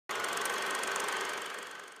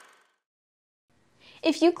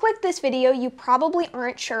If you clicked this video, you probably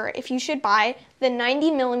aren't sure if you should buy the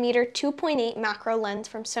 90mm 2.8 macro lens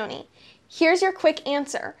from Sony. Here's your quick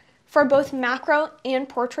answer. For both macro and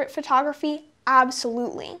portrait photography,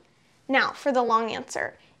 absolutely. Now, for the long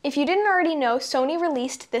answer. If you didn't already know, Sony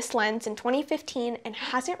released this lens in 2015 and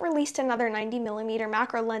hasn't released another 90mm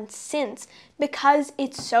macro lens since because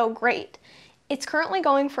it's so great. It's currently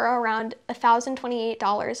going for around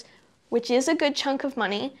 $1,028, which is a good chunk of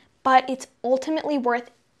money, but it's ultimately worth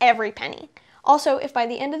every penny. Also, if by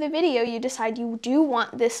the end of the video you decide you do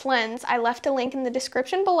want this lens, I left a link in the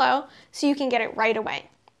description below so you can get it right away.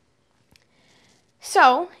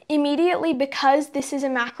 So, immediately, because this is a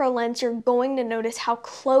macro lens, you're going to notice how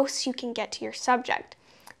close you can get to your subject.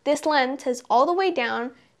 This lens has all the way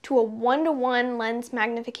down to a 1:1 lens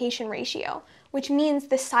magnification ratio, which means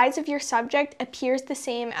the size of your subject appears the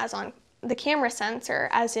same as on the camera sensor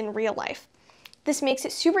as in real life. This makes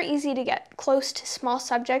it super easy to get close to small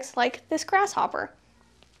subjects like this grasshopper.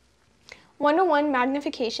 1:1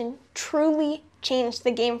 magnification truly changed the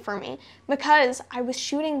game for me because I was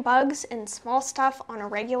shooting bugs and small stuff on a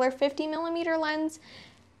regular 50mm lens,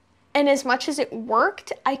 and as much as it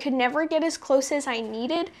worked, I could never get as close as I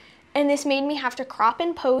needed, and this made me have to crop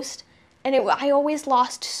and post, and I always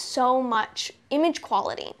lost so much image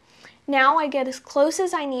quality. Now I get as close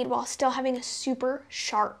as I need while still having a super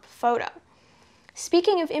sharp photo.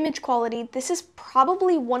 Speaking of image quality, this is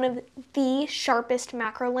probably one of the sharpest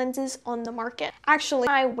macro lenses on the market. Actually,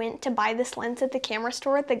 when I went to buy this lens at the camera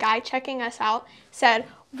store, the guy checking us out said,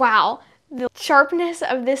 "Wow, the sharpness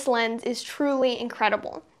of this lens is truly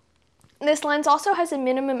incredible." This lens also has a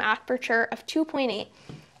minimum aperture of 2.8,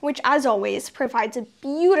 which as always provides a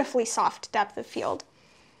beautifully soft depth of field.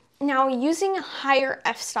 Now, using a higher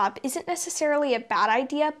f-stop isn't necessarily a bad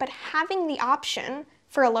idea, but having the option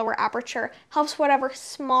for a lower aperture helps whatever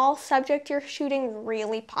small subject you're shooting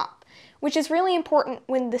really pop, which is really important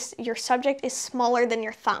when your subject is smaller than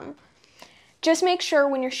your thumb. Just make sure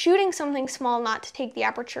when you're shooting something small not to take the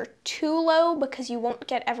aperture too low because you won't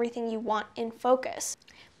get everything you want in focus.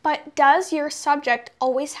 But does your subject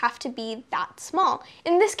always have to be that small?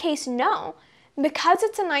 In this case, no. Because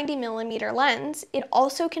it's a 90mm lens, it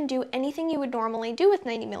also can do anything you would normally do with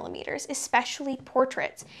 90mm, especially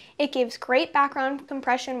portraits. It gives great background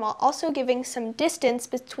compression while also giving some distance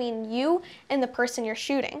between you and the person you're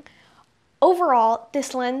shooting. Overall,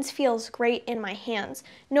 this lens feels great in my hands.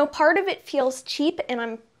 No part of it feels cheap, and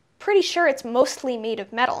I'm pretty sure it's mostly made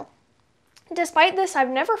of metal. Despite this, I've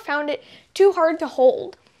never found it too hard to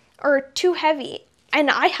hold or too heavy, and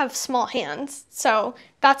I have small hands, so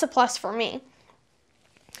that's a plus for me.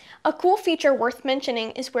 A cool feature worth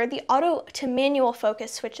mentioning is where the auto to manual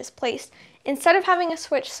focus switch is placed. Instead of having a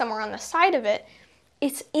switch somewhere on the side of it,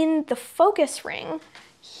 it's in the focus ring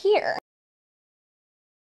here.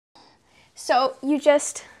 So you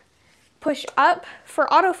just push up for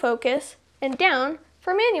autofocus and down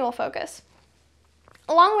for manual focus.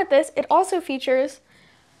 Along with this, it also features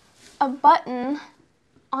a button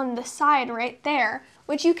on the side right there,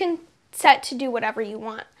 which you can set to do whatever you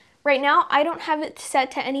want. Right now, I don't have it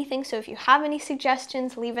set to anything, so if you have any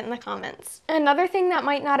suggestions, leave it in the comments. Another thing that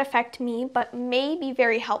might not affect me, but may be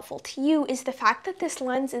very helpful to you, is the fact that this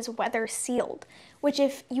lens is weather sealed, which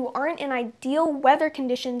if you aren't in ideal weather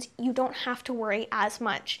conditions, you don't have to worry as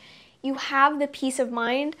much. You have the peace of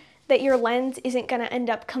mind that your lens isn't gonna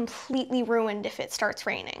end up completely ruined if it starts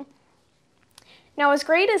raining. Now, as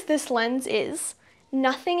great as this lens is,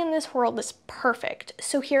 nothing in this world is perfect,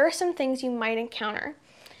 so here are some things you might encounter.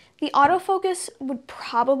 The autofocus would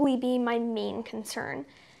probably be my main concern.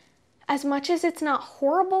 As much as it's not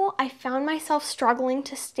horrible, I found myself struggling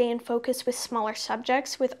to stay in focus with smaller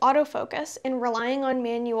subjects with autofocus and relying on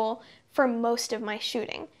manual for most of my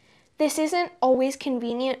shooting. This isn't always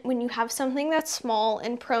convenient when you have something that's small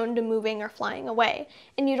and prone to moving or flying away,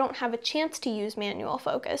 and you don't have a chance to use manual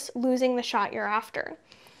focus, losing the shot you're after.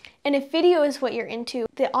 And if video is what you're into,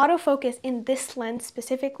 the autofocus in this lens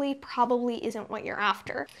specifically probably isn't what you're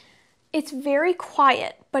after. It's very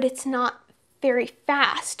quiet, but it's not very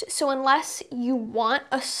fast. So unless you want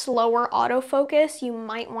a slower autofocus, you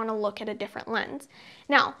might want to look at a different lens.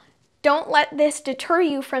 Now, don't let this deter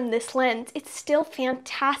you from this lens. It's still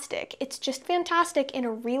fantastic. It's just fantastic in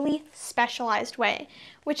a really specialized way,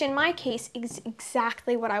 which in my case is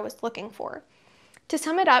exactly what I was looking for. To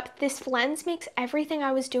sum it up, this lens makes everything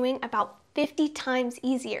I was doing about 50 times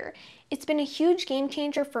easier. It's been a huge game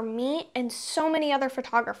changer for me and so many other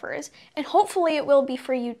photographers, and hopefully it will be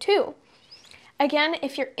for you too. Again,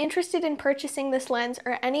 if you're interested in purchasing this lens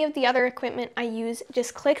or any of the other equipment I use,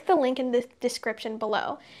 just click the link in the description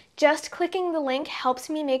below. Just clicking the link helps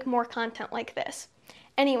me make more content like this.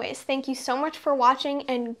 Anyways, thank you so much for watching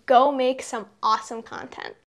and go make some awesome content.